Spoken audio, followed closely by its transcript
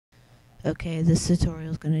Okay, this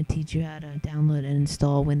tutorial is going to teach you how to download and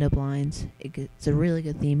install window blinds. It's a really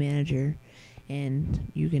good theme manager,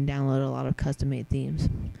 and you can download a lot of custom-made themes.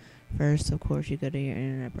 First, of course, you go to your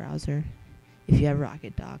internet browser. If you have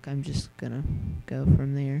Rocket Dock, I'm just going to go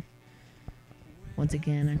from there. Once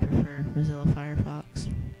again, I prefer Mozilla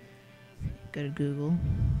Firefox. Go to Google.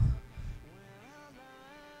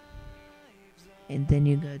 And then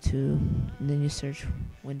you search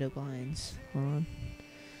window blinds. Hold on.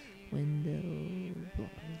 Window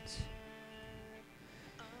blinds.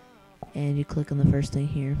 And you click on the first thing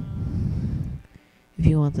here. If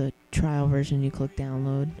you want the trial version, you click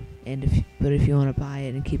download. But if you want to buy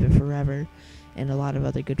it and keep it forever, and a lot of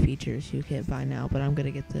other good features, you can buy now. But I'm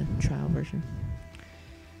gonna get the trial version.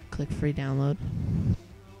 Click free download.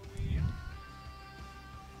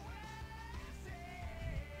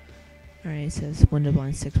 Alright, it says Window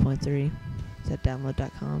Blinds 6.3. It's at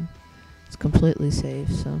download.com. It's completely safe,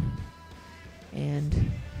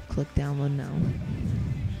 and click download now.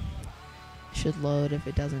 It should load. If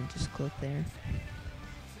it doesn't, just click there.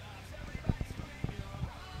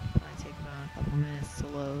 Might take about a couple minutes to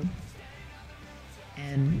load.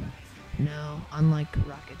 And no, unlike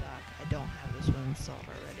Rocket Dock, I don't have this one installed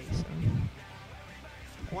already, so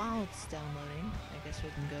while it's downloading, I guess we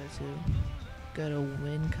can go to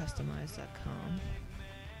wincustomize.com.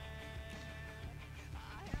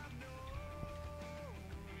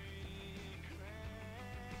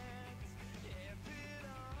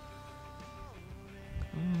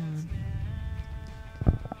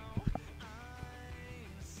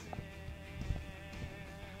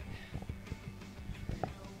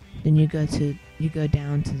 Then you go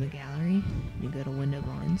down to the gallery. You go to window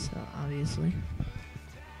blinds, so obviously.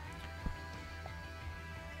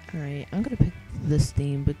 Alright, I'm gonna pick this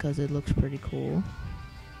theme because it looks pretty cool.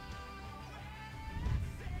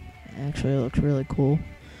 Actually, it looks really cool.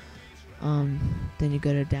 Then you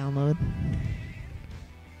go to download.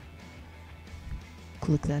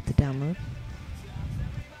 Click that to download.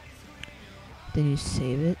 Then you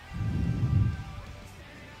save it.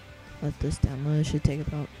 Let this download. It should take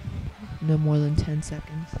about no more than 10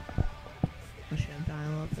 seconds. Unless you have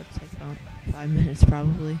dial-up, that'll take about 5 minutes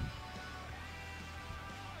probably.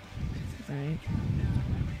 Alright.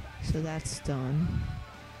 So that's done.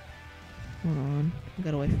 Hold on. I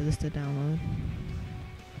gotta wait for this to download.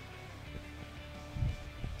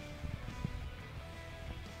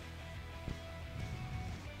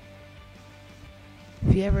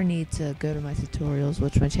 If you ever need to go to my tutorials,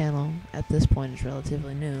 which my channel at this point is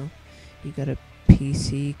relatively new, you go to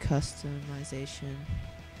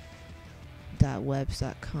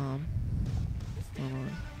pccustomization.webs.com. Hold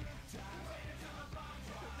on.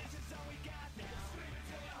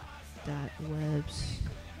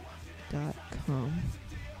 .webs.com.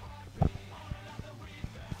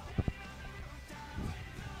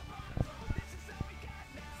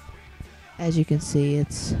 As you can see,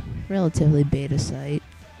 it's relatively beta site.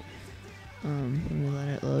 Let me let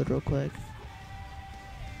it load real quick.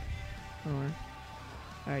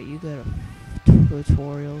 Alright, you go to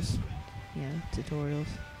tutorials. Yeah, tutorials.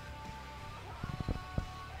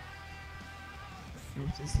 And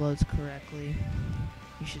if this loads correctly,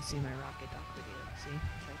 you should see my Rocket Dock video. See?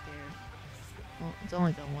 It's right there. Well, it's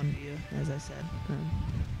only got one view, as I said.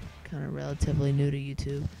 Kind of relatively new to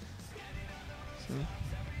YouTube. So, wait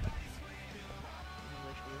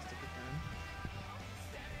for this to get done.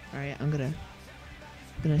 Alright, I'm gonna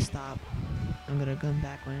stop. I'm gonna come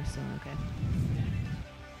back when it's done, okay?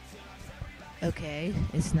 Okay,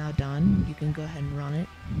 it's now done. You can go ahead and run it.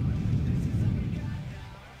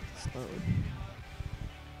 It's load.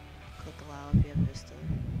 Click allow if you have Vista.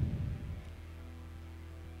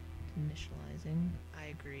 Initializing. I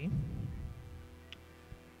agree.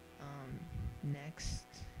 Next.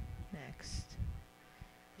 As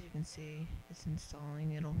you can see, it's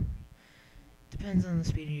installing. Depends on the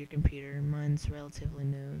speed of your computer. Mine's relatively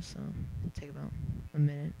new, so it'll take about a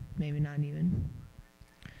minute, maybe not even.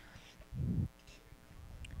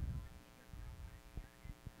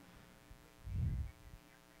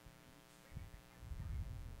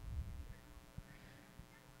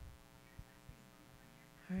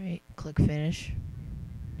 Alright, click finish,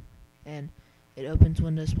 and it opens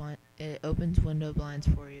window blinds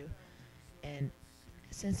for you. And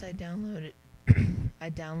since I downloaded I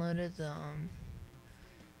downloaded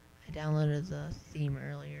the theme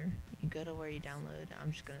earlier. You go to where you download.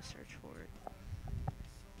 I'm just gonna search for it.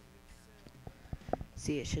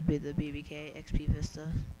 See, it should be the BBK XP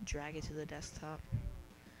Vista. Drag it to the desktop.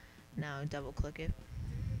 Now double click it.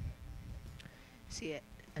 See it.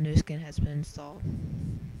 A new skin has been installed.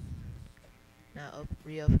 Now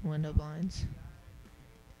reopen window blinds.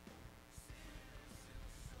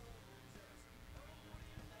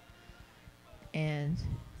 blinds.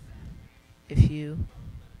 If you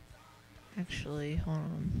actually, hold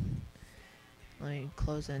on, let me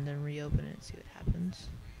close it and then reopen it and see what happens.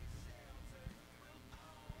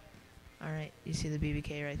 Alright, you see the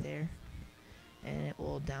BBK right there? And it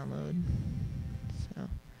will download. So,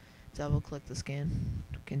 double click the scan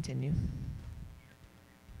to continue.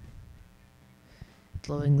 It's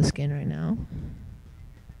loading the scan right now.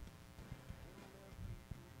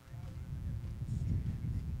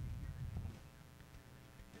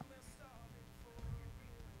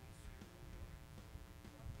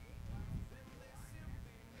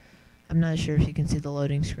 I'm not sure if you can see the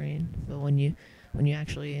loading screen, but when you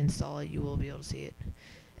actually install it, you will be able to see it.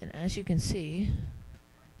 And as you can see,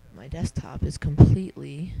 my desktop is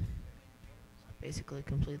basically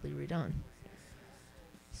completely redone.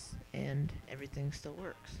 And everything still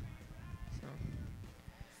works. So,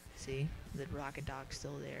 see, the rocket dock's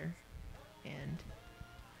still there. And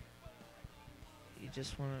you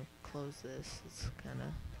just want to close this. It's kind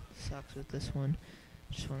of sucks with this one.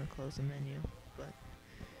 Just want to close the menu. But,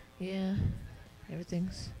 yeah, everything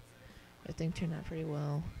turned out pretty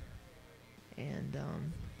well. And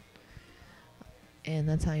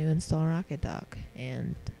that's how you install Rocket Dock.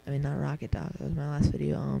 And I mean, not Rocket Dock, that was my last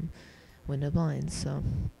video, window blinds. So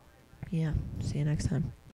yeah, see you next time.